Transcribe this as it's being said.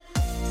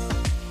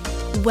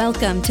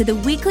Welcome to the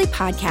weekly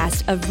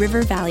podcast of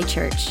River Valley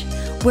Church.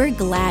 We're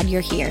glad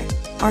you're here.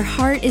 Our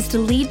heart is to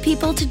lead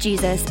people to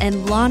Jesus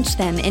and launch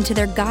them into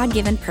their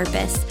God-given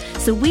purpose.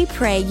 So we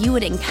pray you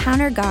would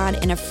encounter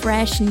God in a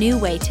fresh, new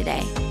way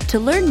today. To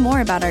learn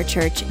more about our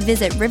church,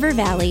 visit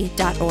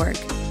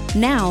rivervalley.org.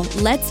 Now,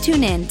 let's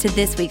tune in to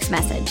this week's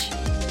message.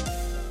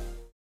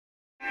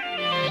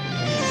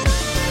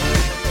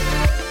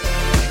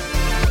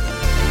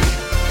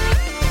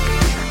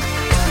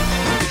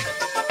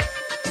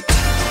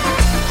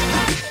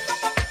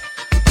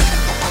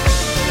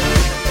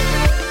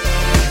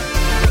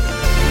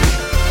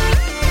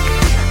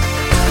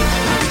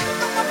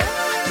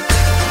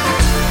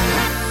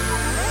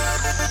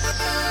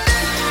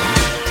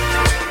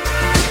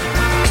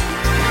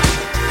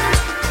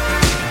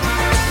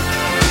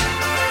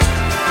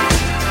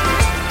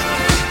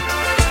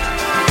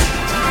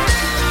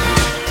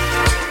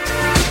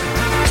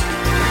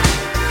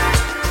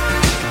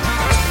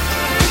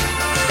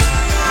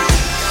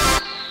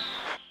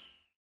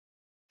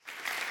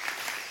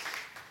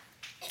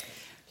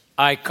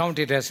 I count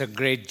it as a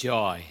great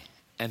joy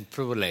and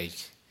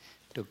privilege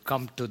to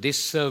come to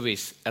this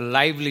service, a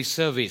lively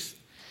service.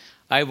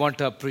 I want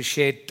to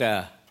appreciate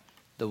the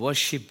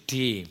worship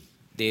team.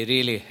 They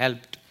really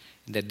helped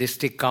in the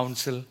district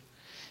council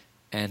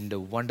and the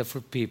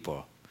wonderful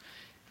people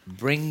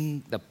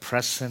bring the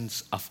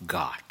presence of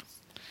God.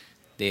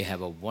 They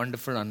have a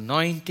wonderful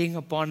anointing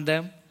upon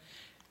them,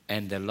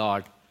 and the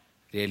Lord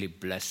really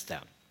blessed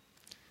them.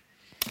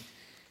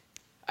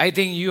 I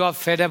think you are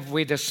fed up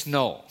with the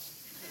snow.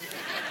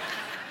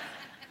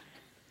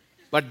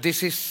 But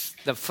this is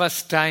the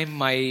first time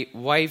my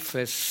wife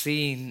has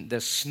seen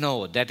the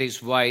snow. That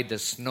is why the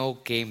snow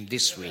came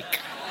this week.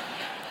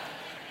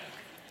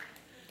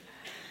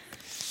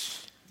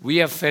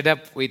 We are fed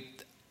up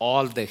with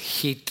all the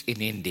heat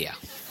in India.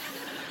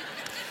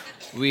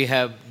 We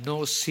have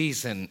no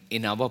season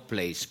in our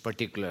place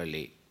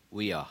particularly.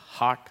 We are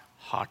hot,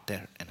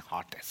 hotter, and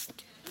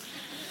hottest.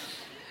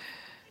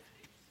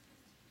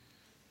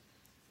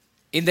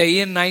 In the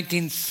year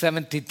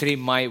 1973,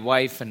 my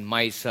wife and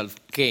myself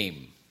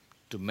came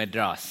to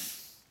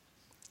Madras,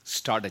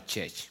 start a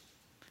church.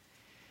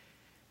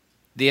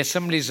 The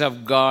Assemblies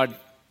of God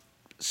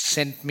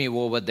sent me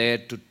over there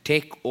to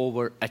take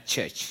over a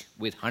church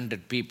with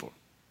 100 people.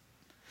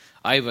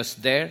 I was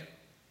there.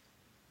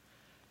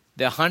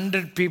 The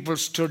 100 people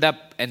stood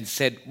up and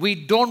said, "We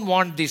don't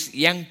want this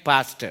young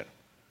pastor."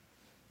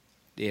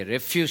 They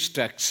refused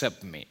to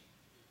accept me.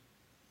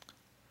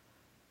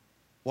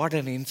 What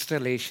an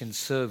installation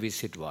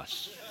service it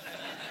was.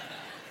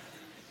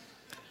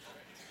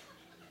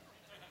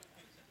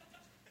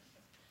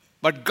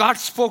 But God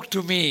spoke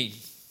to me.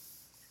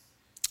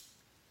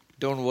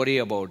 Don't worry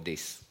about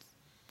this.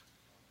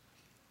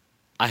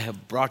 I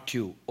have brought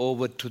you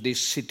over to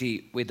this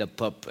city with a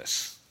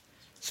purpose.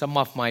 Some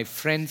of my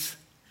friends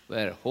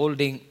were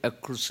holding a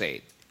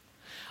crusade.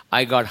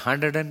 I got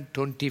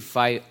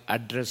 125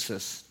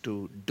 addresses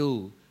to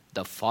do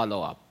the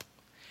follow-up.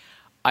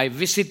 I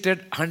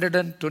visited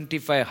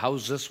 125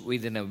 houses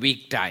within a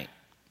week time.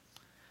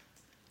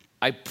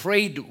 I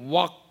prayed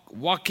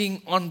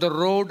walking on the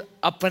road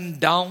up and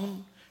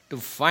down to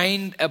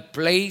find a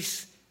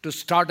place to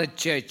start a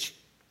church.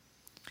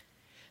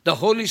 The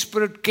Holy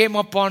Spirit came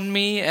upon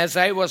me as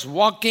I was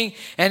walking,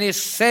 and He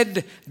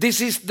said,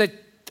 "This is the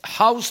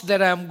house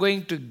that I am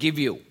going to give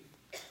you."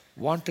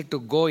 Wanted to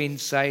go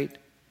inside.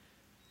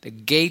 The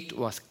gate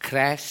was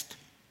crashed.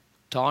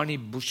 Thorny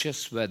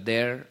bushes were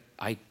there.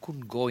 I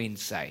couldn't go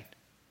inside.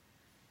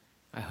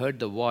 I heard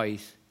the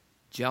voice,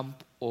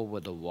 "Jump over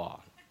the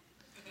wall."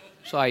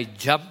 So I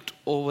jumped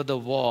over the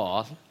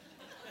wall.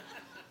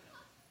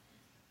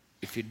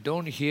 If you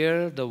don't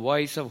hear the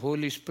voice of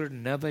Holy Spirit,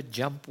 never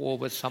jump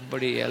over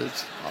somebody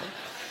else.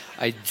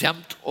 I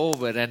jumped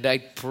over and I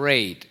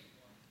prayed,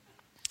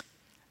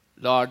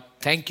 "Lord,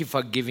 thank you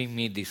for giving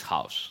me this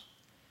house."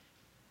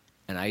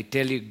 And I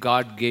tell you,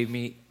 God gave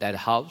me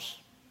that house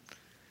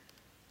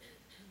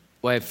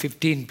where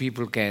 15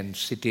 people can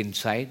sit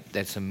inside.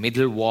 That's a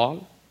middle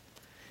wall.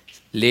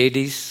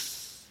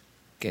 Ladies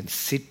can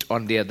sit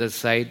on the other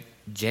side.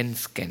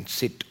 Gents can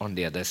sit on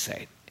the other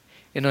side.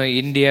 You know,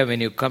 India,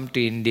 when you come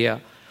to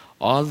India,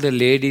 all the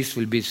ladies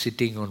will be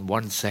sitting on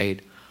one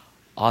side.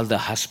 All the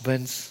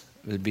husbands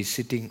will be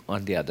sitting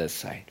on the other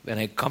side. When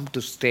I come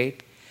to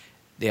state,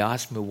 they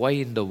ask me, "Why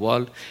in the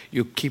world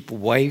you keep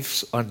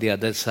wives on the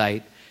other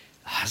side,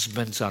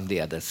 husbands on the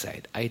other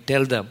side?" I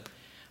tell them,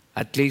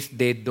 at least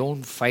they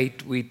don't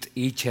fight with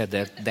each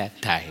other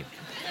that time.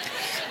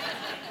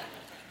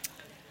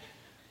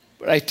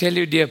 But I tell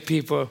you, dear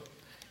people,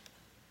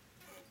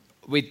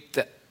 with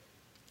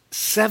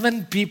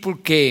 7 people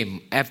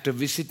came after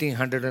visiting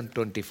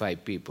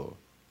 125 people,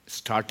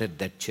 started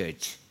that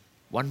church.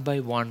 One by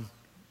one,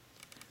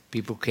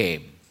 people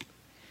came.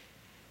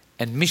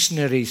 And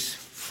missionaries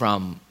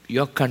from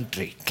your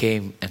country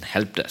came and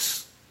helped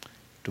us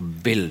to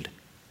build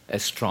a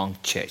strong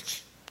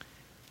church.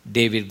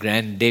 David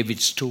Grant,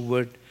 David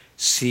Stewart,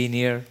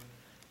 Senior,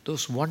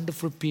 those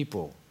wonderful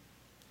people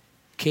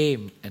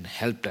came and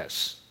helped us.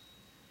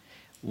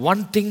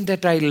 One thing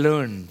that I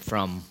learned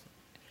from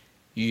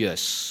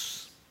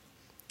US,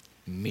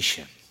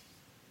 mission.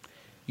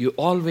 You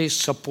always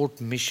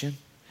support mission.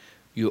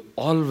 You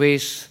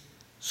always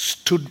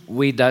stood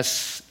with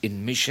us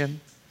in mission.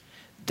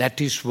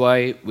 That is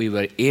why we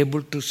were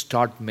able to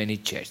start many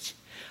churches.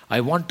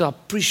 I want to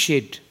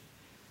appreciate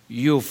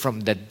you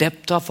from the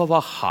depth of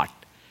our heart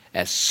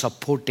as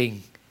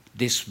supporting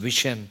this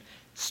vision,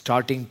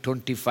 starting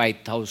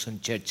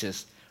 25,000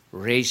 churches,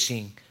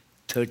 raising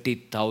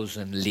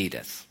 30,000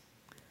 leaders.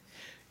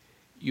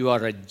 You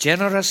are a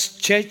generous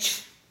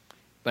church.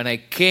 When I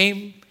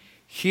came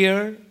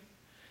here,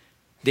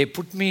 they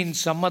put me in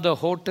some other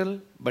hotel,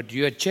 but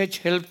your church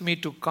helped me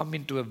to come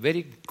into a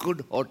very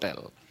good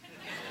hotel.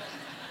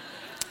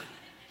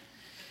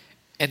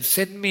 And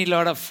sent me a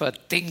lot of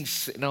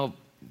things,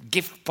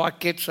 gift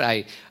pockets.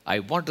 I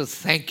want to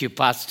thank you,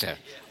 Pastor,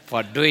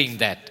 for doing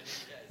that.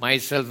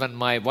 Myself and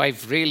my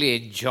wife really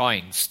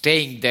enjoying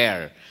staying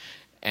there.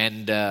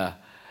 And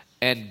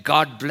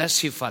God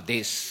bless you for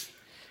this.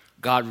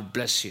 God will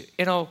bless you.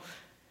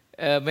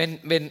 When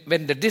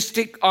the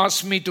district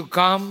asked me to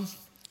come,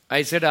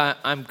 I said,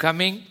 I'm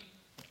coming.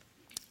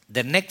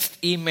 The next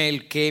email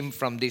came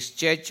from this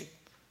church.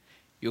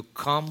 You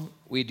come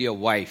with your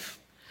wife.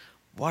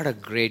 What a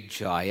great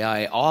joy.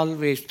 I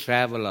always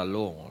travel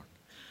alone.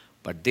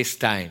 But this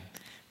time,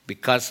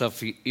 because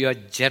of your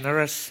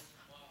generous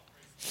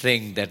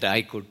thing that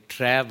I could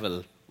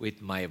travel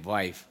with my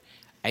wife,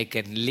 I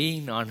can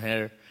lean on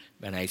her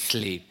when I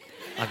sleep.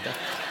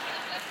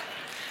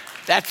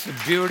 That's a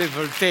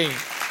beautiful thing.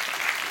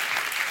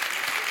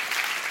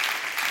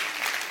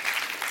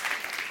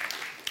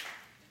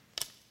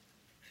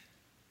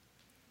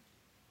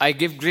 I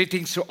give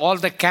greetings to all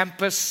the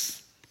campus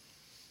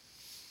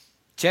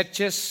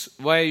churches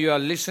where you are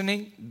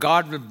listening.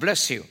 God will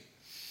bless you.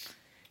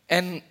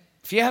 And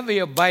if you have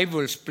your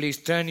Bibles, please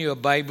turn your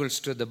Bibles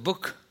to the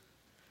book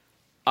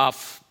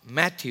of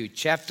Matthew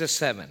chapter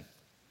 7,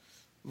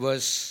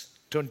 verse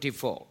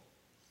 24.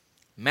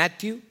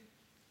 Matthew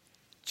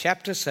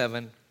chapter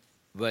 7,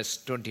 verse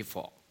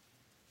 24.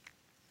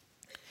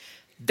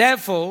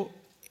 Therefore,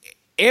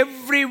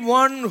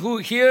 everyone who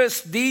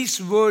hears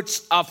these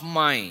words of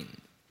mine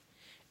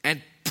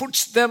and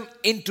puts them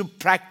into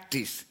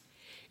practice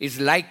is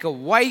like a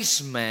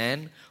wise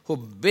man who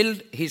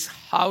built his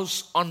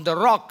house on the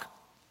rock.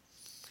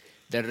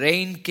 The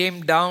rain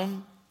came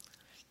down,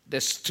 the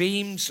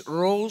streams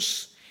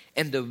rose,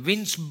 and the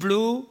winds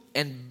blew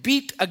and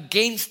beat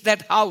against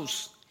that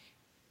house.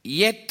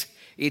 Yet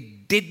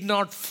it did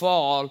not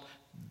fall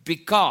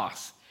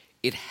because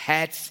it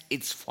had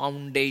its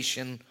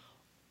foundation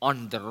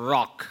on the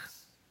rock.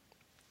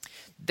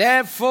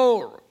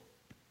 Therefore,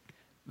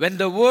 when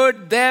the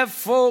word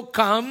therefore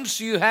comes,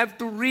 you have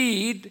to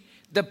read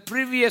the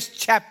previous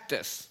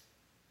chapters.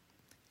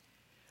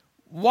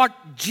 What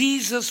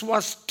Jesus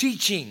was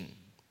teaching.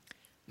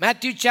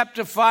 Matthew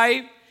chapter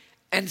 5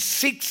 and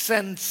 6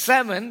 and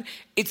 7,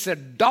 it's a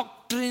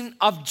doctrine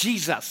of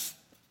Jesus.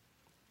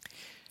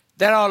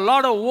 There are a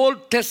lot of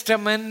Old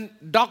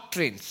Testament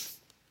doctrines.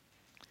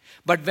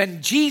 But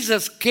when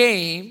Jesus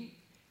came,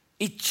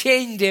 it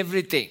changed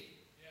everything.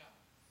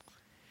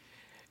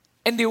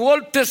 And the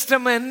Old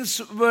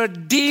Testaments were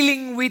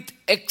dealing with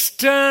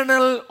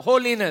external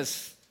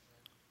holiness.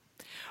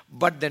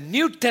 But the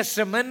New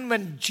Testament,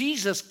 when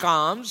Jesus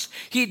comes,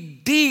 he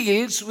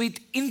deals with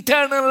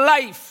internal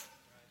life.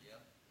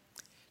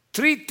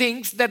 Three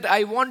things that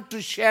I want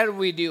to share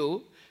with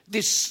you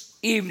this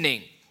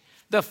evening.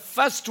 The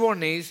first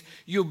one is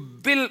you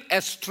build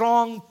a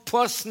strong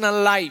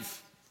personal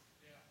life.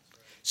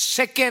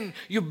 Second,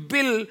 you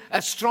build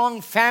a strong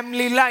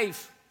family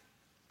life.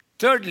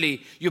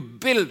 Thirdly, you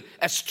build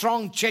a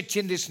strong church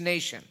in this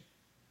nation.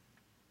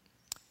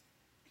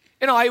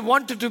 I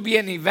wanted to be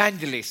an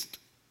evangelist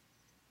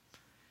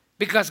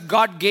because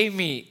God gave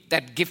me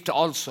that gift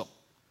also.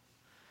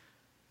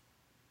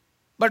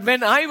 But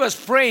when I was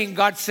praying,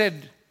 God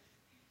said,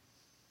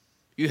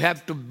 you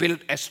have to build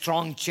a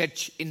strong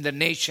church in the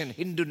nation,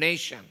 Hindu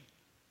nation.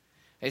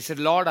 I said,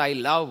 Lord, I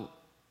love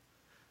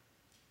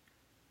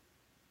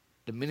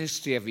the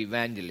ministry of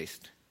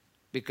evangelist.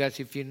 Because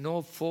if you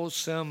know 4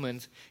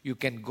 sermons, you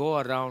can go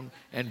around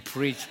and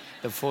preach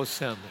the 4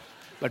 sermons.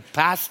 But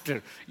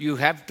pastor, you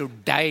have to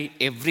die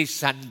every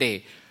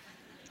Sunday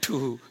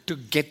to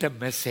get a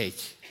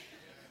message.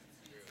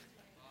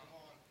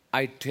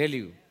 I tell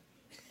you,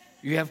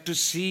 you have to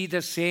see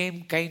the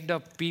same kind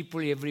of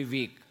people every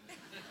week.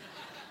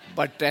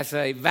 But as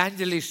an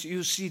evangelist,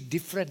 you see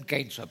different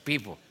kinds of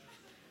people.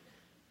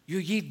 You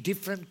eat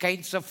different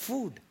kinds of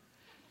food.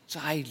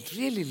 So I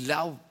really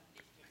love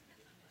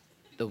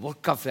the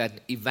work of an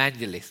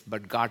evangelist.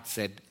 But God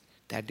said,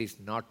 that is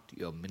not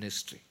your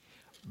ministry.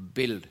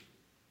 Build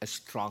a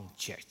strong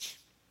church.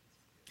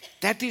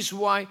 That is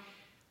why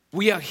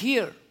we are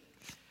here.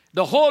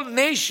 The whole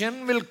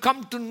nation will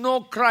come to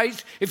know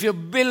Christ if you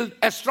build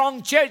a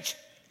strong church.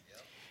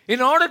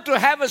 In order to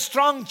have a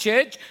strong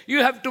church, you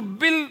have to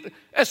build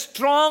a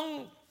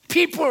strong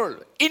people,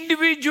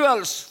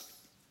 individuals.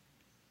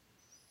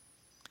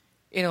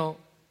 You know,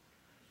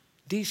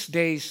 these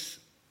days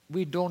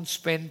we don't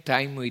spend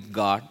time with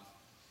God.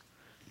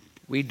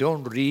 We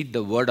don't read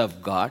the Word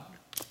of God.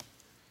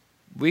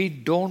 We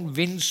don't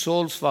win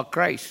souls for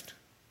Christ.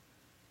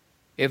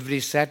 Every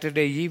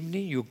Saturday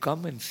evening you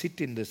come and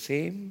sit in the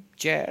same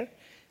chair.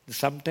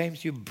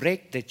 Sometimes you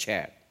break the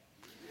chair.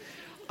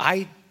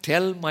 I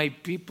tell my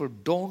people,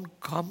 don't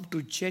come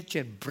to church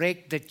and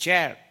break the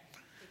chair.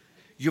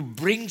 You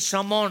bring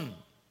someone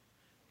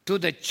to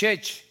the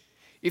church.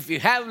 If you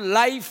have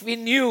life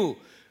in you,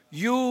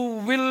 you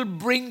will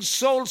bring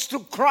souls to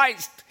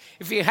Christ.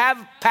 If you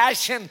have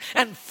passion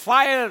and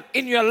fire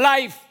in your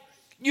life,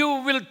 you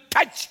will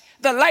touch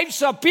the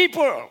lives of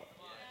people.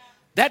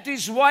 That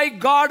is why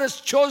God has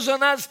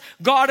chosen us.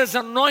 God has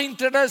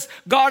anointed us.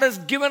 God has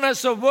given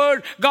us a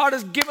word. God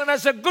has given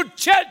us a good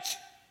church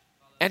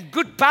and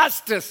good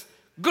pastors,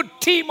 good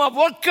team of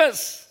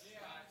workers.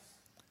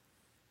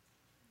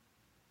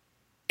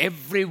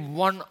 Every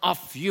one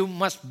of you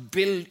must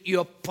build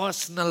your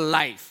personal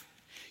life.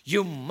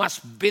 You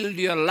must build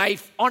your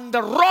life on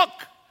the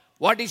rock.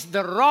 What is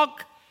the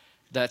rock?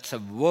 That's a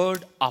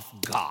word of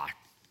God.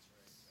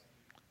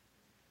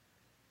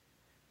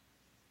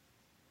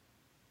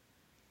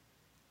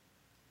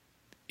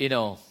 You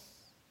know,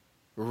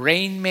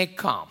 rain may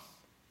come,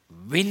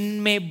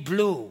 wind may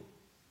blow,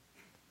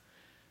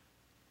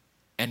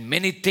 and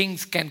many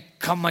things can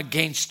come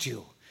against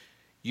you.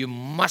 You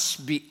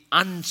must be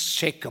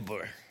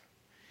unshakable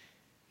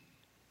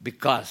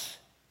because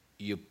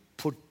you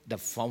put the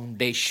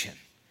foundation,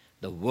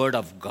 the Word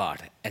of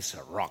God, as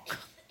a rock.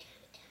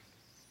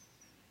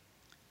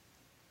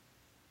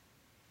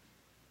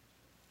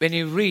 When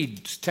you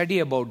study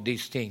about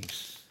these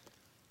things,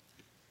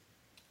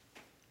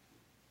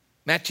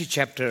 Matthew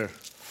chapter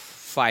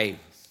 5,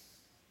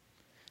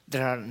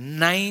 there are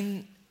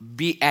 9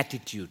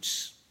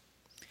 beatitudes.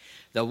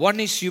 The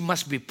one is you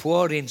must be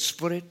poor in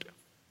spirit.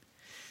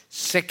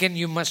 Second,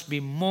 you must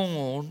be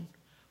mourn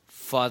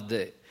for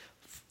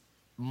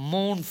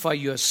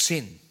your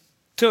sin.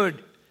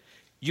 Third,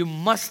 you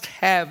must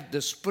have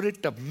the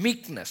spirit of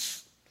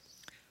meekness.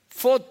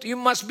 Fourth, you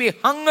must be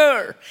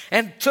hunger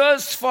and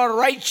thirst for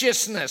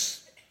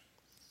righteousness.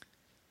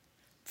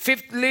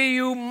 Fifthly,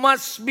 you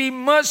must be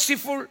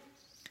merciful.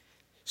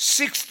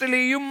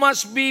 Sixthly, you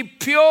must be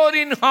pure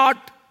in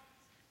heart.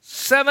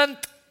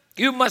 Seventh,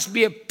 you must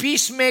be a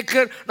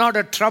peacemaker, not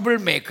a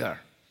troublemaker.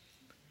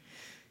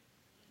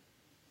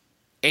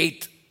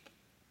 Eighth,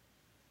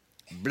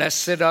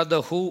 blessed are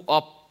the who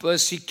are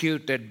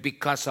persecuted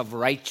because of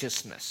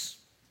righteousness.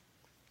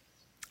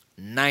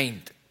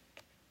 Ninth,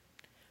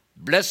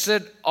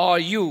 blessed are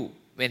you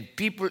when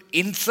people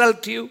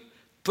insult you,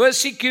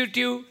 persecute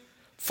you,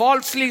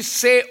 falsely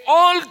say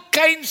all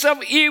kinds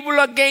of evil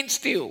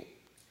against you.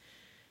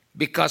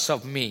 Because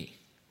of me,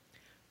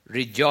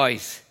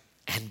 rejoice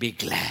and be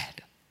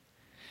glad.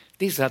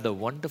 These are the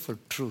wonderful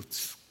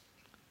truths.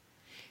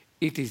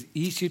 It is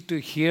easy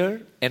to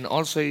hear and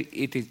also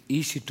it is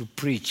easy to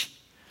preach,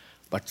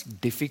 but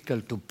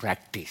difficult to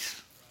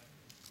practice.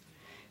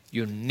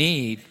 You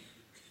need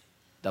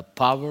the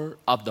power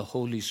of the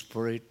Holy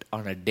Spirit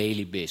on a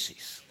daily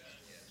basis.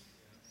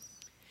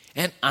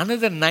 And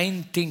another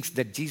 9 things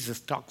that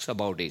Jesus talks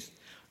about is,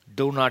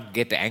 do not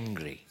get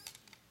angry.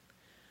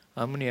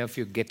 How many of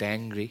you get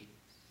angry?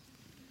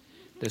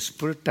 The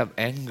spirit of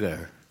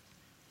anger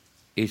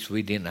is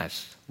within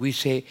us. We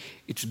say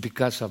it's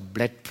because of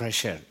blood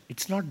pressure.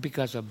 It's not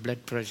because of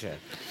blood pressure.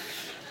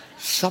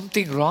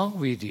 Something wrong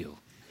with you.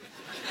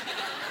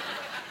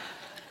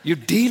 You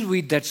deal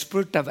with that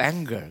spirit of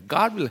anger.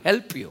 God will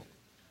help you.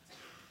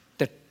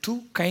 The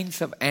 2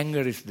 kinds of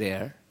anger is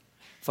there.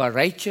 For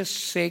righteous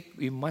sake,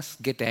 we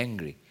must get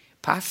angry.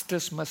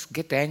 Pastors must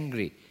get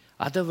angry.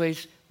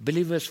 Otherwise,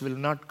 believers will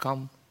not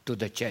come to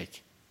the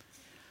church.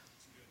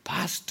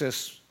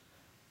 Pastor's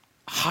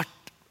heart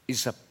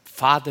is a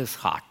father's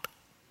heart.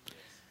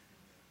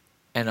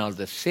 And at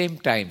the same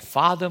time,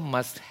 father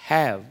must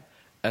have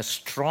a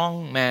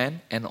strong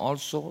man and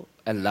also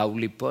a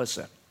lovely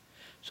person.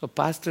 So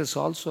pastors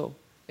also,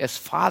 as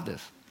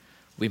fathers,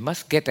 we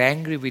must get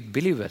angry with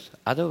believers.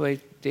 Otherwise,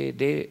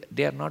 they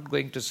are not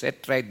going to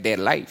set right their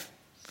life.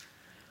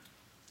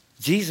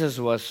 Jesus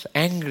was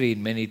angry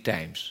many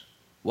times.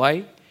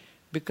 Why?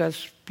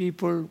 Because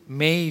people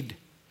made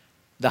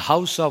the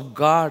house of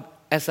God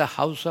as a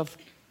house of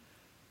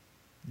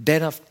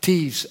den of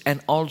thieves and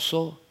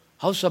also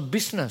house of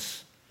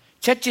business.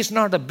 Church is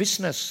not a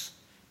business.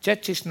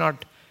 Church is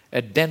not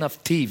a den of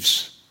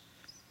thieves.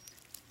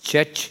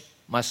 Church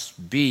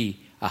must be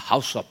a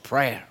house of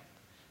prayer.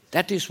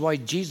 That is why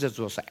Jesus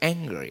was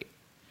angry.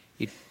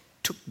 He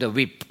took the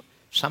whip.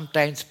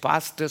 Sometimes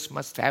pastors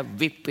must have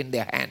whip in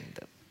their hand.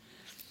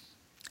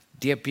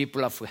 Dear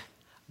people of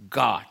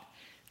God,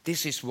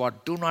 this is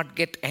what, do not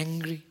get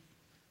angry.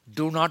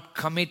 Do not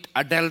commit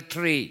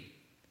adultery.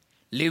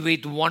 Live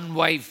with one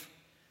wife.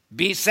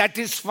 Be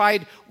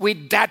satisfied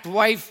with that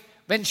wife.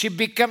 When she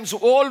becomes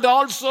old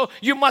also,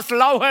 you must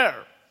love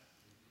her.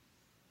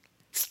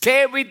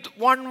 Stay with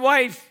one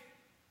wife.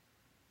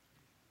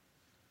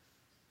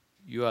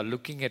 You are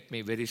looking at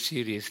me very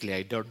seriously.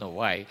 I don't know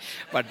why.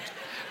 But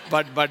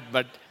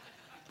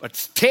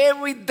stay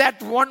with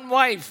that one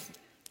wife.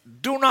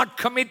 Do not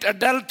commit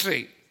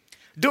adultery.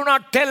 Do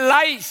not tell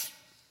lies.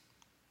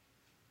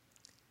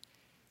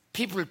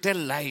 People tell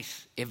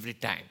lies every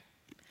time.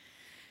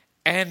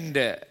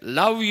 And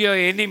love your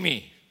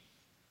enemy.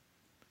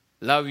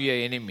 Love your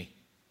enemy.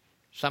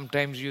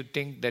 Sometimes you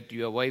think that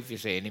your wife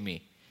is an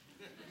enemy.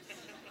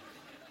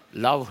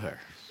 Love her.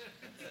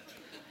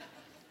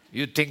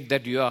 You think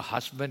that your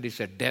husband is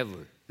a devil.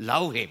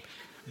 Love him.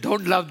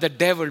 Don't love the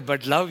devil,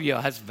 but love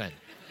your husband.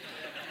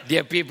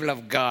 Dear people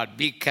of God,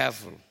 be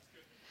careful.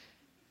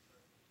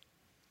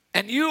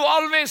 And you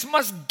always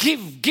must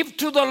give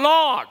to the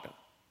Lord.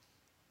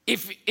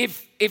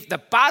 If the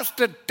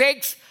pastor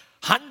takes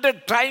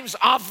 100 times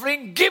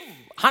offering, give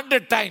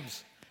 100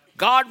 times.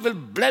 God will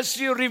bless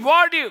you,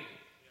 reward you.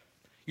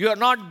 You are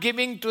not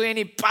giving to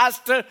any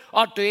pastor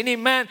or to any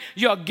man.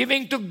 You are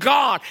giving to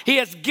God. He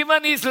has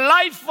given His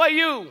life for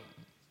you.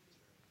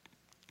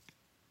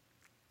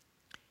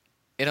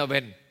 You know,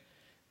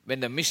 when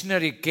the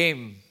missionary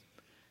came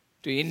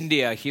to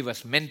India, he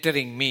was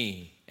mentoring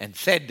me and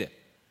said,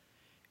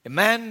 a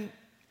man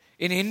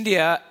in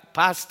India,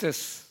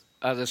 pastors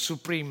are the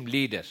supreme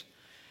leaders.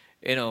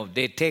 You know,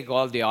 they take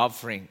all the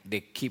offering,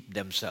 they keep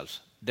themselves.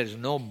 There is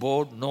no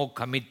board, no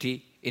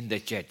committee in the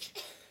church.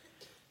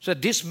 So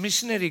this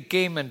missionary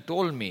came and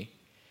told me,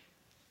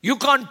 you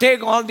can't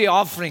take all the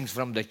offerings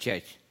from the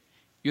church.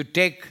 You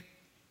take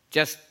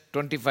just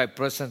 25%,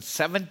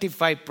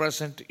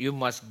 75% you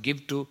must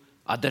give to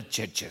other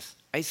churches.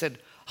 I said,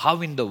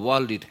 how in the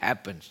world it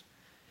happens?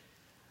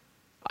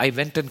 I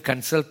went and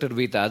consulted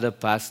with other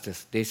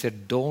pastors. They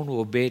said, don't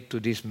obey to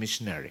this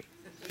missionary.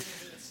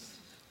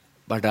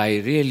 But I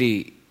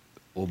really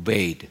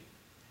obeyed,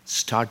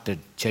 started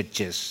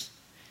churches,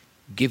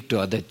 give to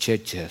other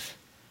churches.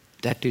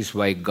 That is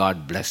why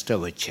God blessed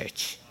our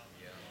church.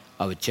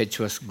 Our church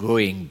was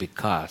growing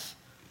because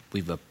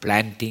we were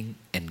planting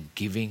and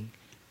giving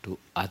to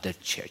other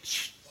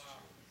church.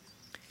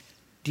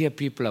 Dear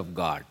people of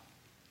God,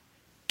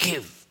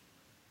 give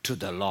to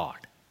the Lord.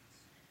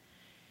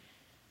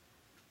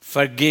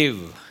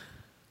 Forgiveness.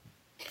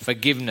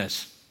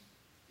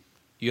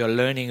 You are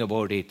learning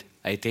about it.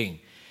 I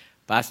think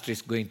Pastor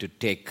is going to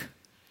take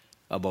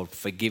about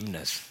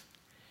forgiveness.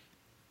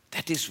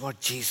 That is what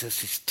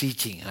Jesus is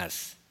teaching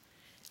us.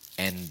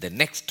 And the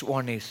next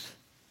one is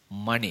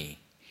money.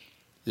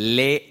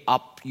 Lay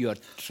up your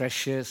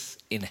treasures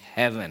in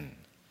heaven,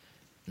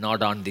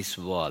 not on this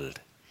world.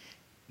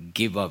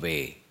 Give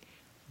away.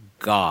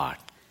 God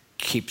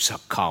keeps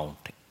account.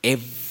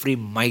 Every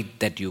mite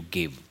that you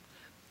give,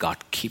 God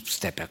keeps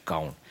that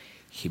account.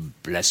 He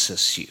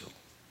blesses you.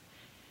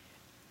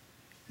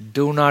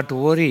 Do not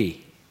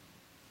worry.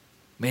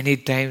 Many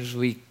times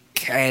we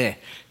carry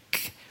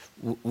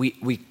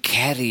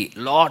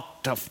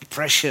lot of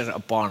pressure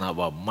upon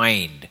our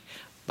mind.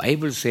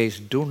 Bible says,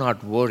 do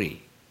not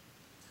worry.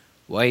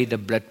 Why the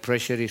blood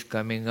pressure is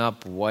coming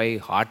up, why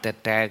heart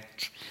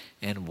attacks,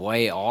 and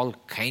why all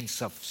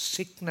kinds of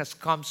sickness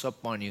comes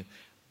upon you?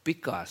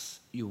 Because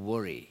you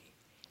worry.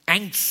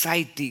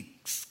 Anxiety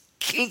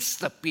kills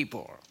the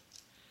people.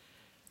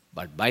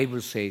 But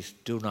Bible says,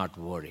 do not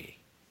worry.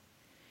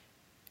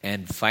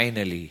 And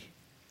finally,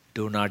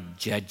 do not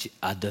judge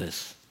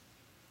others.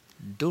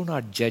 Do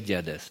not judge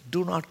others.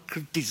 Do not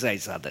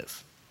criticize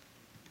others.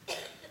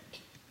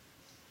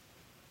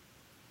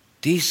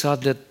 These are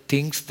the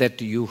things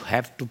that you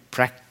have to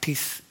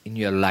practice in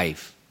your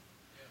life.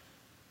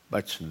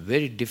 But it's a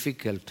very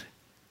difficult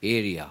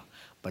area.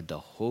 But the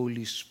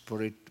Holy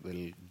Spirit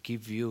will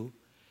give you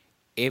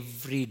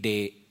every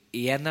day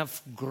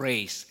enough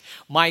grace.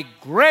 My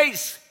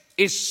grace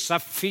is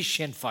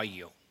sufficient for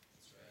you.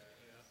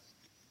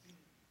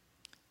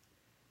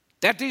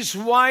 That is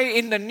why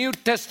in the New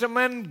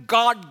Testament,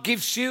 God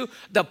gives you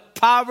the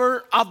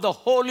power of the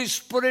Holy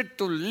Spirit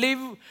to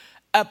live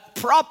a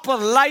proper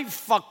life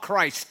for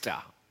Christ.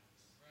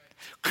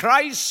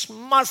 Christ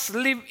must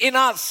live in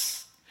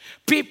us.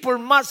 People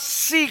must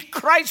see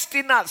Christ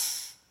in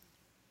us.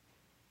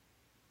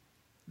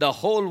 The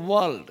whole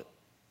world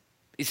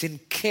is in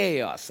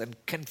chaos and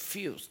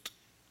confused.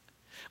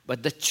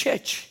 But the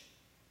church,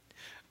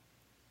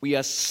 we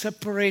are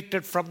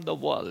separated from the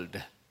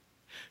world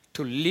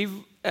to live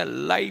a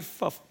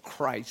life of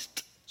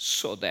Christ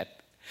so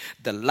that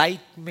the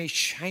light may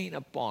shine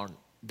upon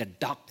the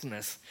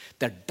darkness.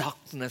 The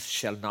darkness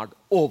shall not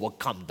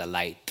overcome the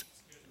light.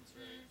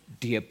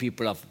 Dear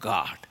people of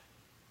God,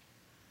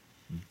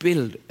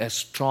 build a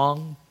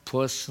strong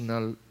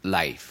personal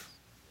life.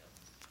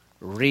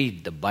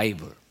 Read the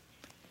Bible.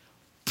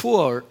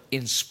 Poor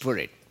in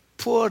spirit.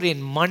 Poor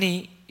in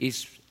money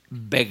is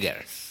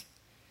beggars.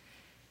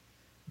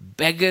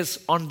 Beggars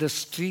on the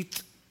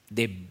street,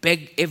 they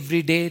beg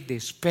every day, they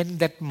spend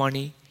that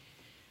money.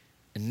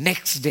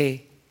 Next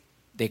day,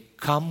 they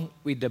come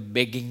with a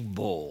begging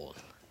bowl.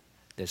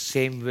 The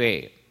same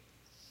way,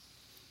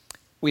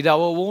 with our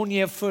own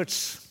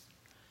efforts,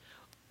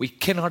 we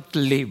cannot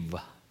live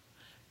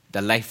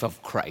the life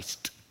of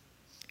Christ.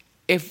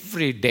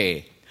 every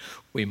day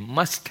we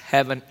must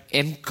have an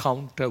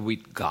encounter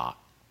with God.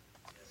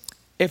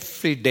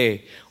 Every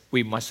day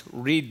we must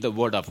read the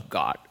Word of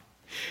God.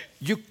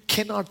 You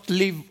cannot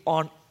live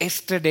on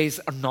yesterday's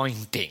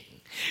anointing.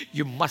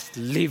 You must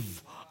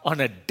live on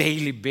a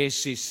daily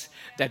basis,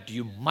 that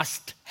you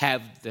must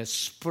have the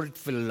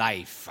spiritual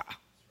life.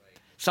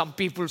 Some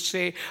people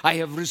say, I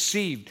have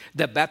received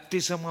the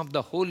baptism of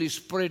the Holy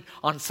Spirit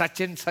on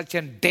such and such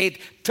a date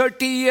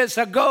 30 years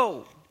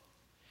ago.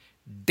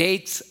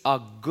 Dates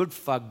are good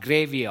for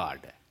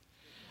graveyard.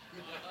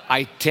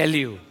 I tell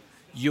you,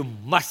 you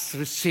must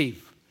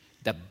receive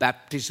the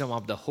baptism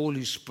of the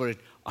Holy Spirit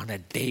on a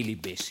daily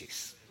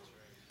basis.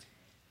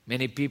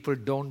 Many people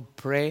don't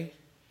pray,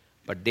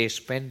 but they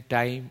spend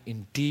time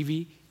in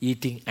TV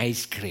eating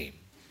ice cream.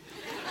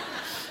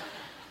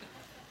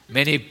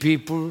 Many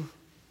people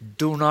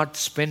do not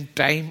spend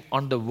time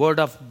on the Word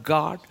of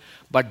God,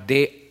 but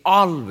they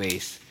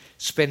always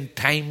spend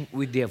time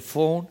with their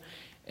phone,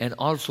 and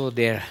also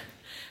their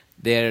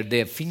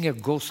finger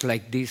goes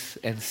like this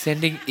and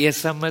sending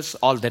SMS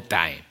all the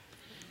time.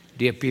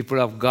 Dear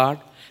people of God,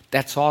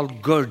 that's all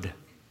good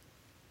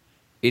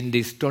in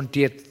this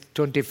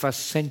 21st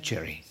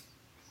century.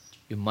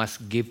 You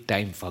must give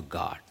time for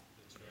God.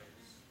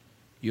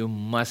 You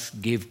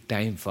must give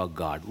time for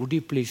God. Would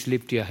you please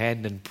lift your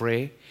hand and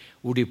pray?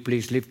 Would you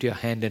please lift your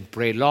hand and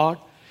pray, Lord,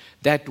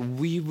 that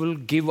we will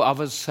give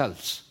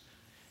ourselves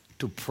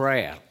to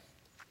prayer.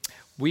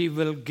 We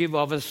will give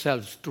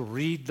ourselves to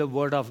read the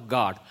Word of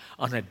God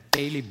on a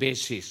daily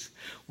basis.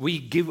 We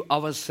give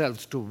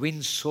ourselves to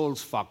win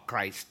souls for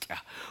Christ.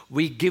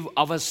 We give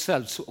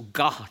ourselves, oh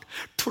God,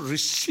 to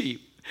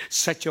receive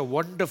such a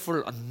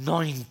wonderful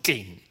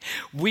anointing.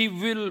 We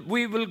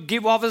will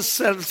give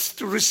ourselves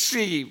to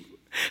receive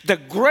the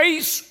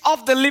grace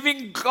of the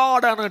living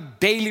God on a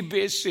daily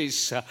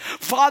basis.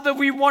 Father,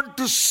 we want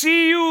to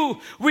see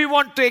you. We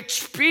want to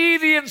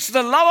experience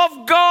the love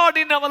of God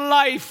in our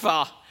life.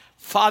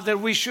 Father,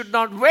 we should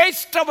not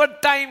waste our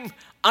time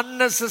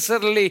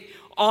unnecessarily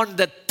on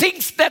the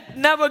things that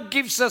never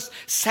gives us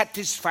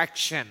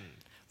satisfaction.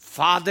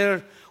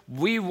 Father,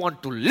 we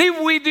want to live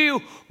with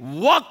you,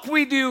 walk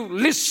with you,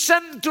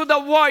 listen to the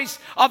voice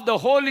of the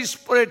Holy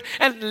Spirit,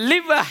 and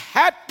live a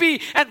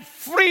happy and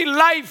free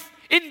life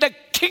in the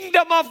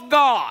kingdom of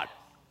God.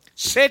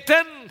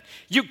 Satan,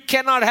 you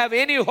cannot have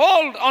any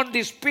hold on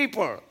these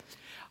people.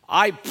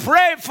 I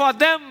pray for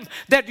them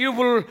that you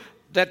will,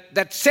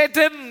 that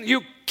Satan,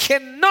 you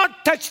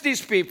cannot touch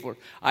these people.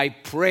 I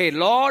pray,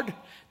 Lord,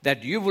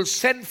 that you will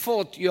send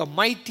forth your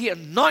mighty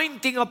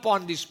anointing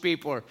upon these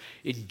people.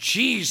 In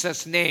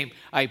Jesus' name,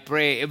 I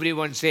pray.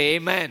 Everyone say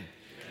amen. Amen.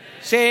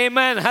 Say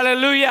amen.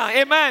 Hallelujah.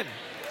 Amen.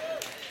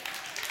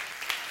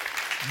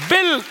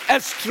 Build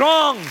a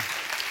strong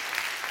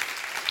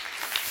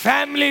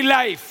family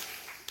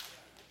life.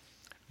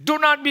 Do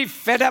not be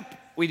fed up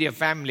with your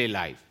family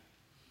life.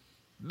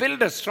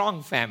 Build a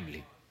strong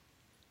family.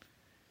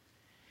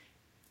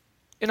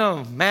 You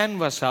know, man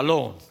was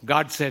alone.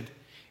 God said,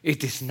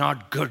 it is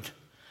not good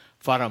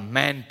for a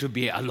man to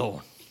be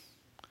alone.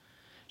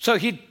 So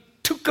he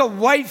took a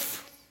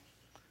wife,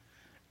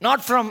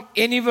 not from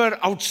anywhere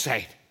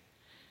outside.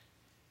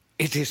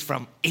 It is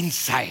from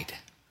inside.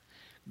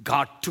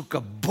 God took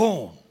a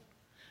bone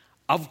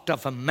out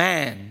of a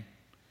man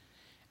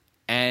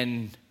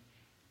and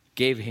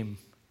gave him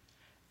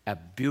a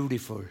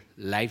beautiful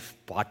life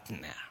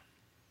partner.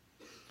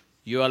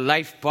 Your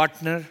life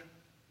partner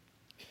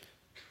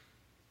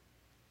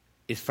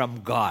is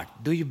from God.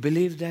 Do you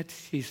believe that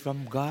she's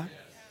from God?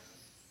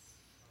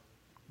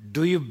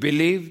 Do you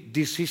believe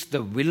this is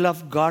the will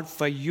of God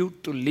for you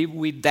to live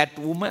with that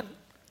woman?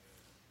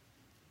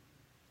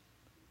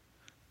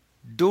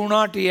 Do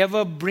not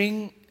ever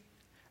bring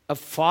a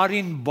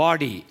foreign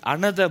body,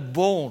 another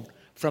bone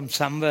from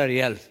somewhere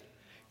else.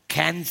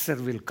 Cancer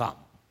will come.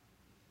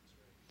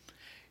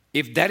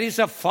 If there is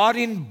a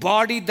foreign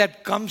body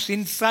that comes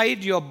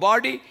inside your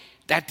body,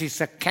 that is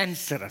a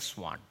cancerous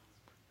one.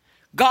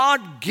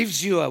 God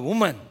gives you a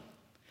woman,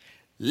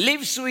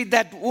 lives with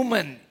that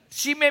woman.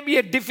 She may be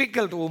a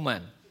difficult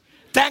woman.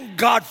 Thank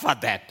God for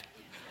that.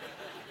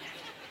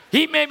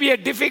 He may be a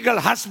difficult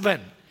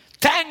husband.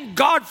 Thank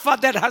God for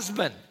that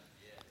husband.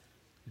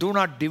 Do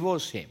not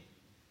divorce him.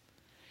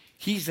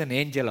 He's an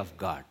angel of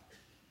God.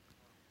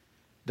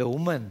 The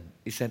woman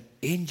is an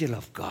angel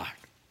of God.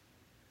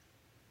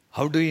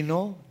 How do you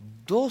know?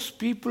 Those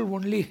people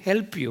only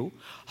help you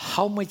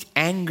how much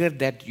anger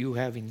that you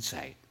have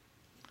inside.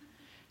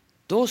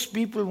 Those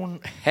people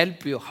won't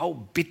help you how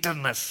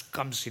bitterness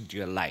comes into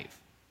your life.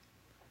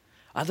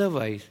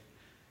 Otherwise,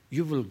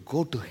 you will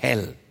go to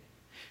hell.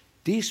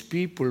 These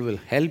people will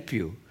help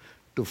you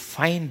to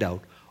find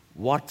out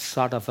what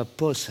sort of a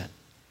person.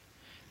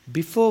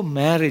 Before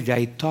marriage,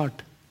 I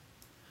thought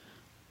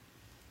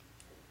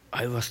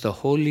I was the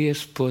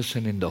holiest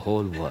person in the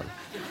whole world.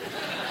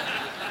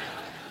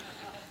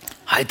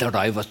 I thought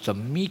I was the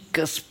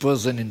meekest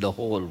person in the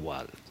whole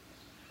world.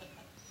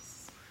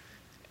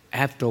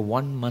 After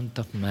 1 month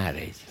of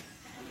marriage,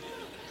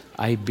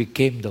 I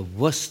became the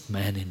worst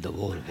man in the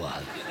whole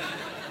world.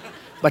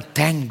 But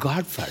thank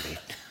God for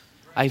it.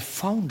 I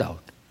found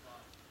out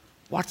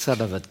what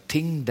sort of a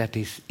thing that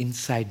is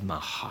inside my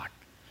heart.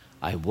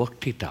 I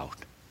worked it out.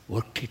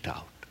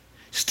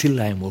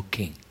 Still I am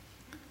working.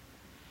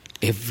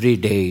 Every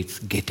day it's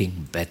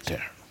getting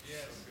better.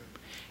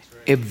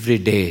 Every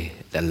day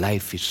the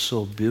life is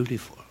so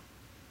beautiful.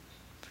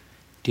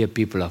 Dear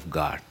people of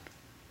God,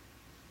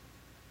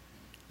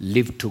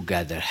 live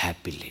together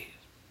happily.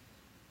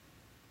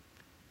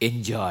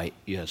 Enjoy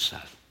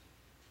yourself.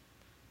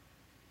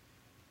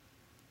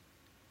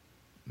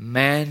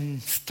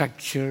 Man's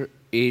structure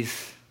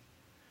is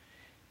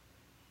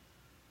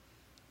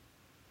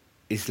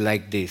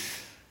like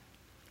this.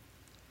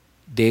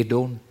 They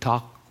don't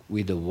talk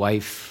with the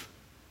wife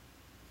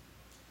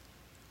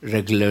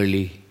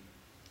regularly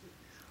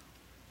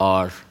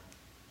or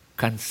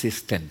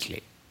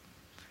consistently.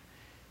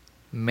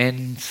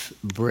 Men's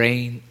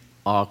brain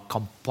are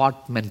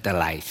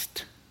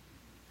compartmentalized.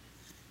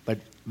 But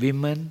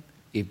women,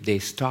 if they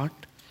start,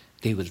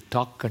 they will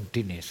talk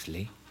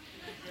continuously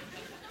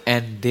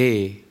and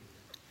they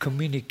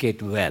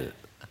communicate well.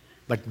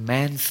 But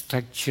man's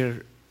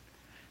structure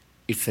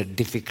is a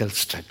difficult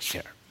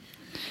structure.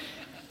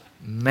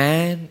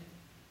 Man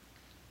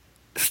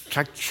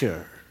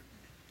structure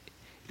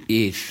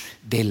is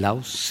they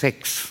love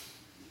sex.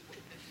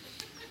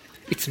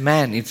 It's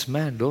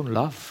man, don't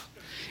laugh.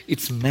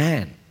 It's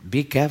man.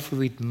 Be careful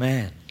with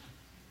man.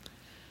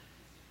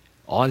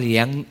 All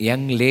young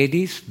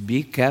ladies,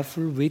 be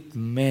careful with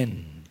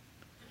men,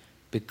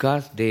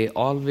 because they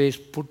always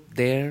put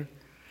their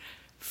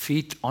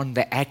feet on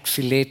the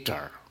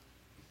accelerator.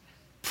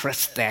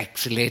 Press the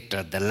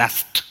accelerator, the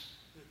lust.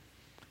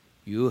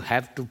 You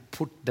have to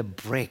put the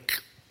brake,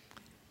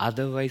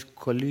 otherwise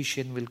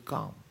collision will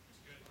come.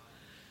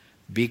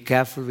 Be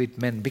careful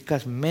with men,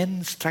 because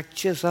men's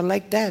structures are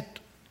like that.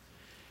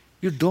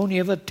 You don't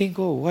ever think,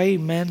 oh, why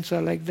men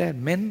are like that?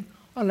 Men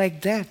are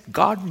like that.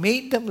 God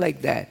made them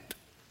like that.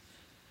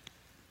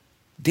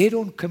 They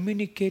don't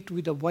communicate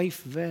with the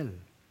wife well.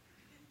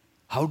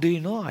 How do you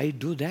know? I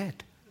do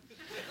that.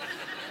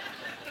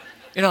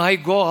 I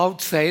go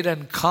outside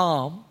and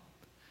calm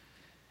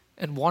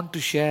and want to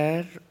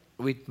share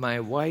with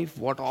my wife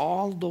what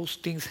all those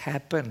things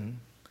happen,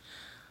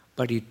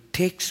 but it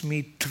takes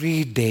me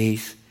 3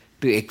 days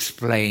to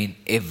explain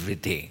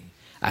everything.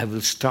 I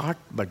will start,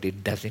 but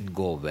it doesn't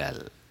go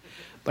well.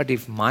 But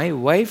if my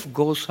wife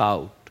goes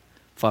out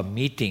for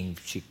meeting,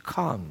 she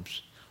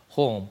comes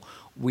home,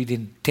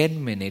 within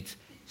 10 minutes,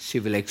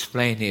 she will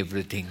explain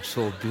everything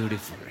so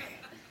beautifully.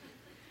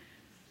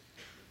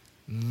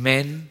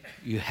 Men,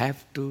 you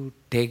have to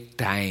take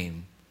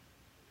time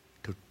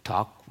to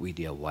talk with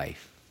your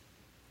wife.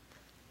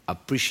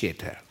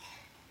 Appreciate her.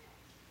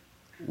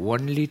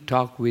 Only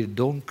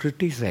don't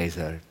criticize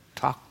her.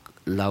 Talk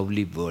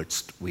lovely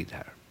words with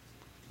her.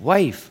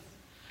 Wife,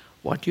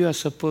 what you are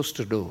supposed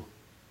to do?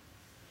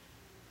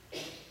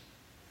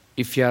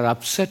 If you are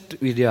upset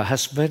with your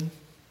husband,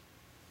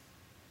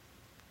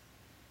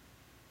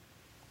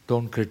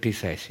 don't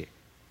criticize him.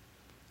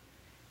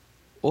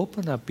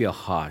 Open up your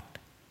heart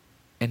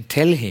and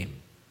tell him,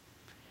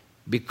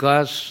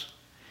 because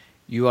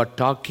you are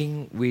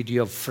talking with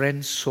your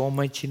friends so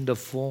much in the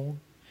phone,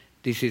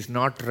 this is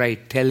not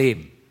right. Tell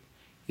him.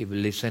 He will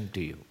listen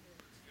to you.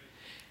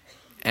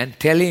 And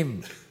tell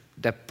him,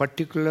 that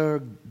particular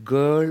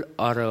girl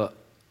or a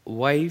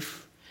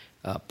wife,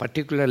 a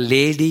particular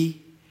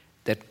lady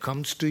that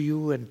comes to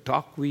you and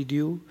talk with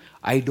you,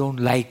 I don't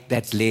like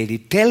that lady.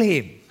 Tell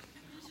him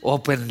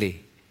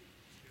openly.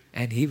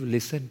 And he will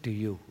listen to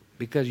you.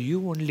 Because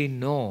you only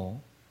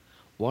know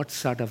what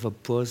sort of a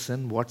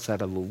person, what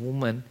sort of a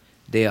woman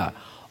they are.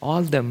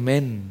 All the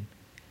men,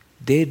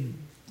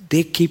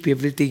 they keep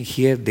everything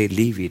here, they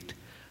leave it.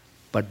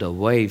 But the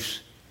wives,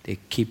 they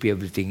keep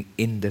everything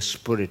in the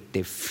spirit.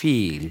 They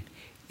feel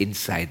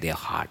inside their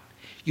heart.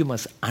 You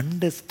must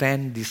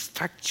understand the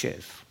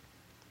structures.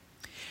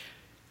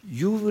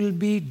 You will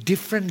be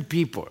different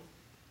people.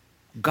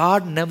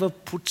 God never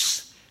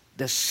puts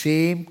the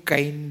same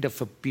kind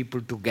of a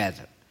people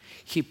together.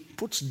 He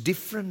puts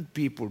different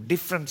people,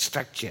 different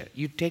structure.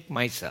 You take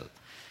myself.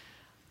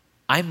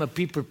 I'm a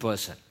people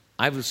person.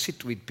 I will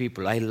sit with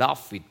people. I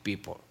laugh with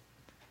people.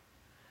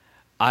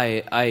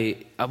 I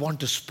want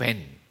to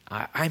spend.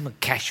 I'm a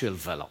casual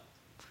fellow.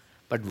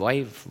 But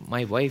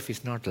my wife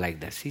is not like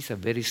that. She's a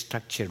very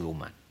structured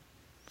woman.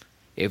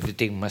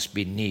 Everything must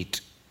be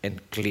neat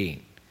and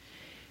clean.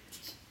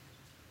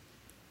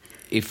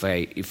 If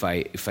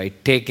I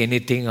take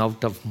anything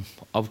out of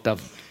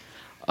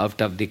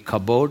the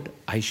cupboard,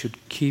 I should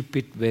keep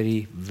it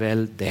very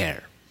well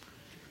there.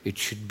 It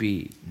should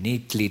be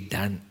neatly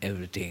done,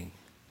 everything.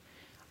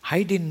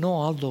 I didn't know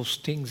all those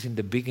things in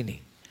the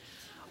beginning.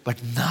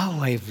 But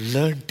now I've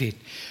learned it,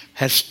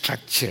 her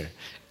structure,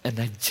 and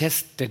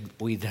adjusted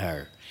with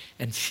her.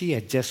 And she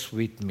adjusts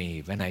with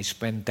me. When I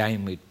spend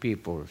time with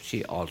people,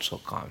 she also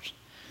comes.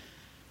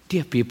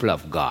 Dear people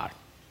of God,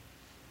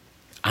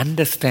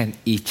 understand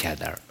each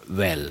other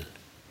well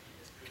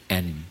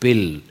and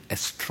build a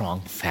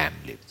strong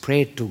family.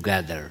 Pray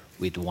together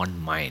with one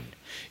mind.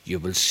 you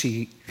will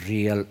see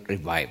real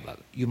revival.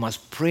 You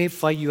must pray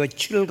for your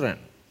children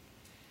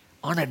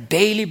on a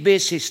daily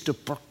basis to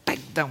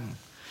protect them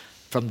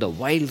from the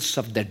wiles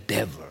of the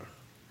devil.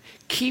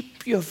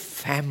 Keep your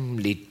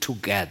family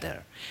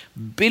together.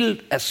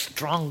 Build a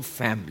strong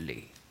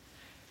family.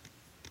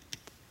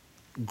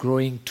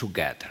 Growing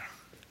together,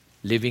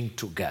 living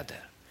together,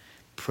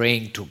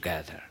 praying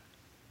together.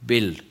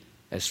 Build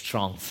a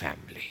strong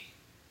family.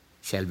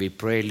 Shall we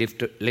pray?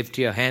 Lift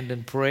your hand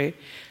and pray.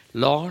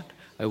 Lord,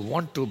 I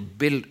want to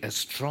build a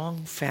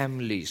strong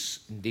families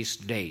in these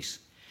days.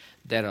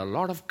 There are a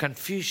lot of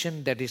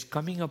confusion that is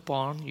coming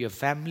upon your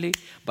family,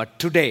 but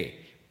today,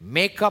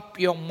 make up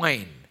your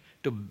mind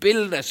to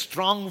build a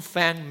strong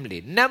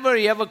family. Never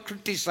ever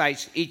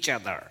criticize each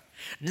other.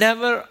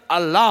 Never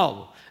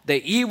allow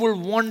the evil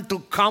one to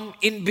come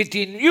in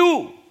between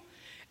you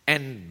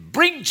and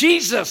bring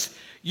Jesus.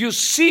 You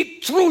see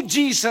through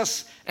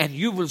Jesus and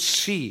you will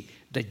see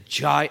the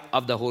joy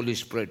of the Holy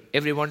Spirit.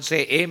 Everyone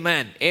say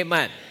amen,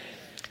 amen.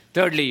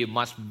 Thirdly, you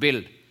must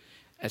build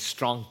a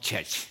strong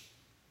church.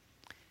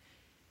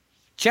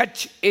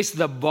 Church is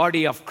the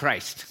body of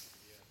Christ.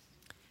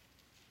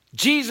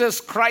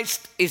 Jesus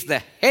Christ is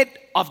the head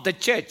of the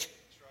church.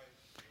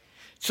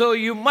 So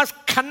you must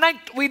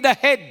connect with the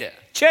head.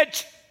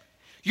 Church,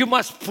 you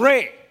must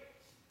pray.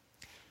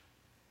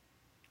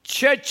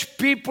 Church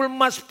people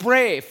must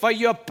pray for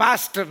your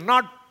pastor,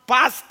 not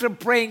pastor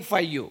praying for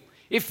you.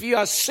 If you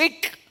are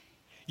sick,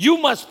 you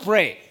must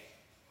pray.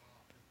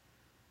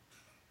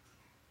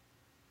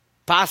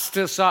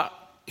 Pastors are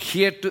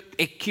here to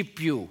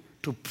equip you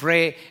to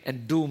pray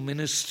and do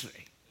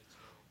ministry.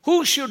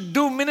 Who should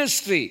do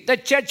ministry? The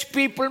church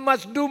people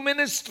must do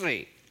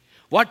ministry.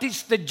 What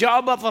is the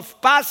job of a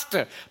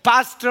pastor?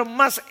 Pastor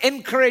must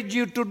encourage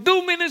you to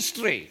do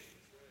ministry.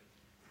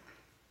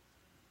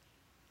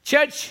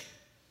 Church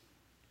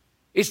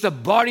is the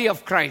body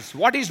of Christ.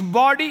 What is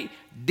body?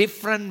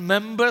 Different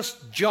members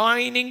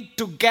joining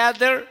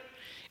together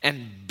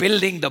and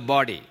building the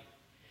body.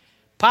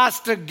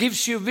 Pastor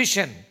gives you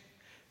vision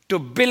to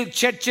build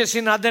churches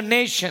in other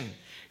nations.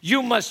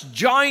 You must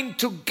join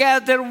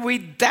together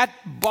with that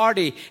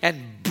body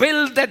and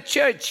build that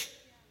church.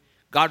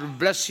 God will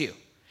bless you.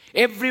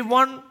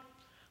 Everyone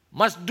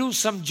must do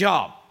some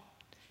job.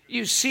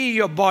 You see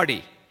your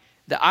body.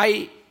 The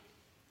eye,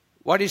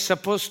 what is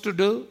supposed to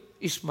do?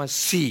 It must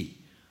see.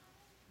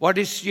 What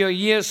is your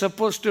ear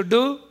supposed to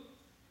do?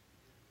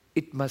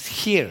 It must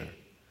hear.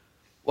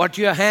 What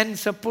your hand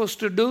supposed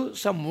to do?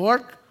 Some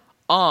work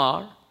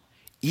or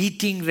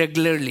eating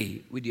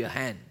regularly with your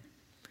hand.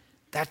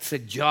 That's a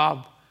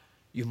job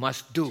you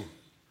must do.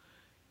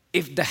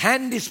 If the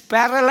hand is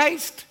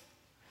paralyzed,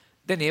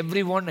 then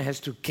everyone has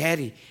to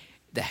carry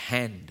the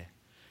hand.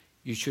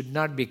 You should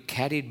not be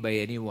carried by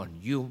anyone.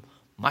 You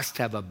must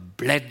have a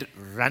blood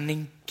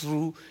running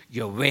through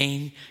your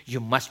vein. You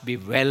must be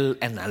well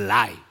and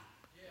alive.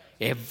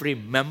 Every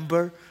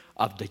member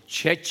of the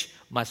church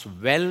must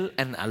well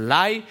and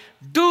alive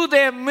do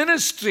their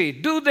ministry,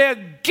 do their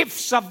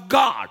gifts of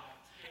God.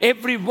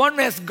 Everyone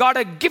has got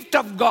a gift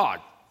of God.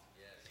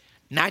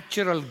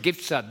 Natural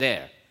gifts are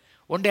there.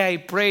 One day I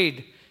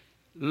prayed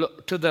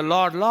to the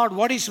Lord, Lord,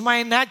 what is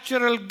my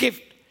natural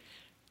gift?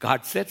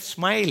 God said,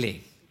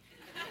 smiling.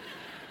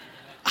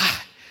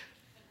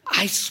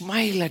 I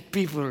smile at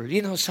people.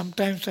 You know,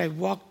 sometimes I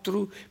walk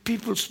through,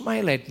 people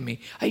smile at me.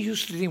 I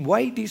used to think,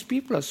 why these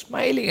people are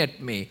smiling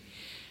at me?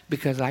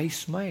 Because I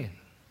smile.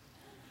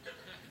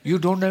 You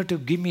don't have to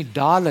give me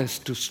dollars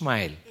to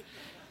smile.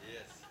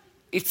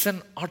 It's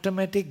an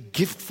automatic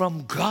gift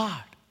from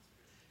God.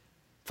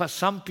 For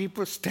some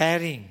people,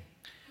 staring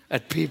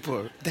at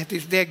people, that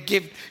is their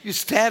gift. You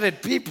stare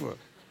at people.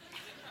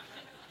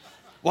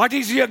 What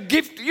is your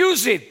gift?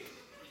 Use it.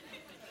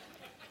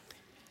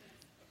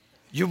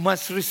 You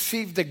must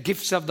receive the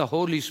gifts of the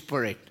Holy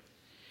Spirit.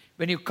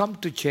 When you come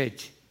to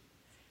church,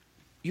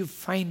 you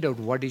find out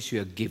what is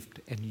your gift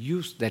and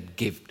use that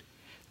gift.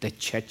 The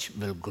church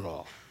will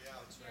grow.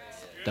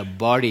 The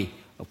body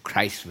of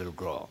Christ will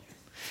grow.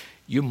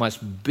 You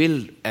must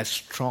build a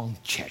strong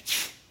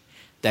church.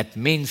 That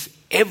means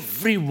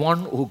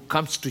everyone who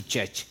comes to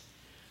church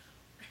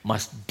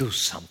must do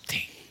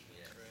something.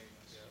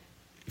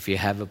 If you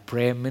have a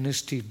prayer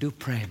ministry, do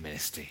prayer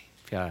ministry.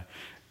 If you are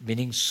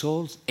winning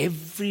souls,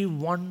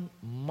 everyone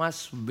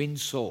must win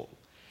soul.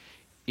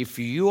 If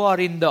you are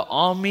in the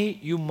army,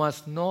 you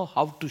must know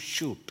how to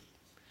shoot.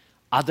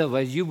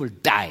 Otherwise, you will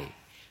die.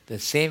 The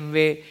same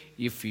way,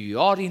 if you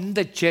are in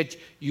the church,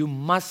 you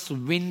must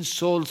win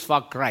souls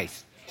for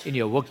Christ in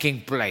your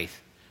working place.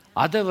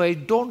 Otherwise,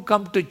 don't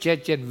come to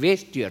church and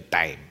waste your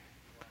time.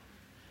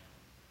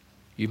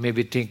 You may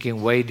be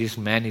thinking, why this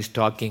man is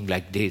talking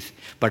like this?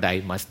 But I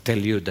must tell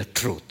you the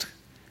truth.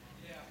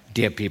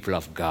 Dear people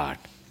of God,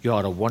 you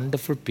are a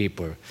wonderful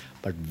people,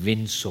 but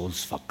win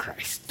souls for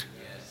Christ.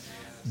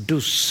 Do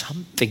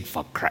something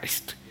for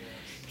Christ.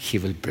 He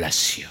will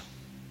bless you.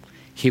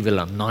 He will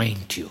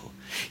anoint you.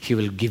 He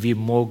will give you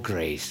more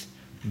grace.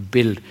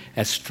 Build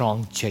a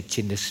strong church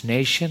in this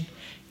nation.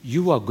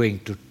 You are going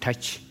to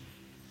touch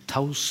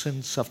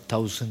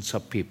thousands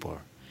of people,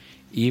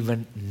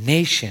 even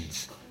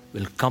nations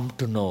will come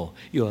to know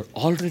you are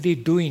already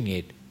doing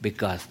it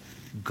because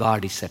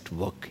God is at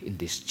work in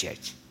this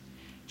church.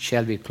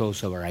 Shall we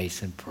close our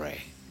eyes and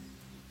pray?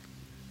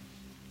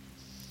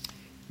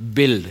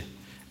 Build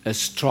a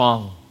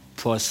strong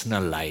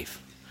personal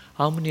life.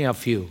 How many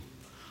of you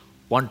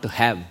want to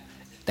have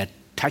that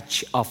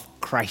touch of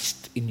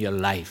Christ in your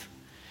life?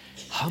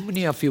 How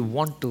many of you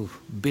want to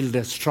build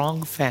a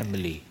strong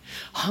family?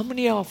 How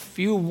many of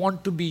you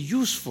want to be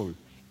useful in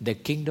the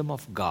kingdom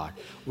of God?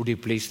 Would you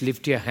please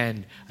lift your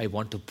hand? I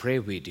want to pray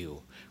with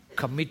you.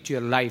 Commit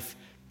your life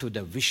to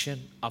the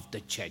vision of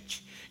the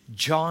church.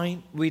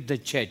 Join with the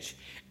church.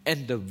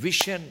 And the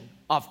vision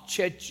of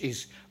church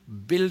is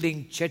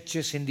building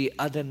churches in the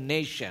other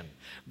nation.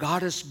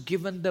 God has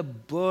given the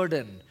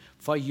burden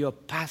for your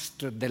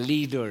pastor, the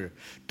leader,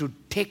 to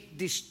take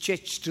this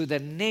church to the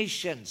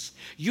nations.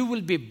 You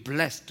will be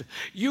blessed.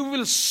 You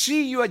will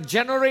see your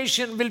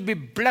generation will be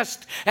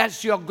blessed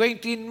as you are going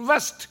to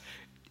invest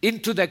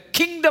into the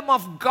kingdom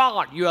of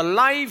God, your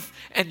life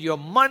and your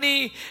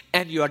money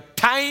and your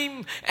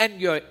time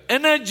and your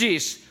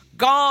energies.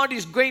 God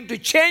is going to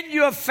change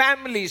your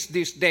families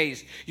these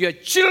days. Your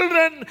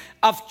children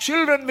of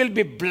children will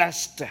be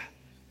blessed.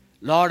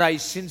 Lord, I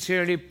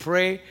sincerely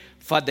pray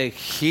for the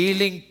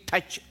healing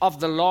touch of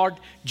the Lord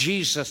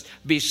Jesus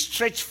be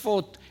stretched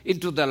forth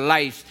into the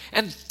lives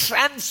and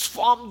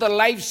transform the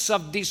lives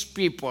of these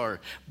people.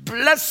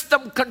 Bless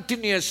them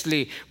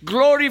continuously.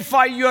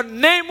 Glorify your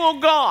name, O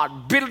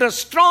God. Build a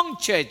strong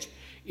church.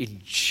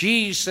 In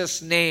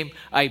Jesus' name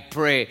I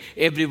pray.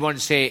 Everyone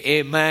say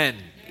amen.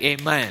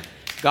 Amen.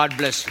 God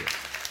bless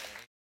you.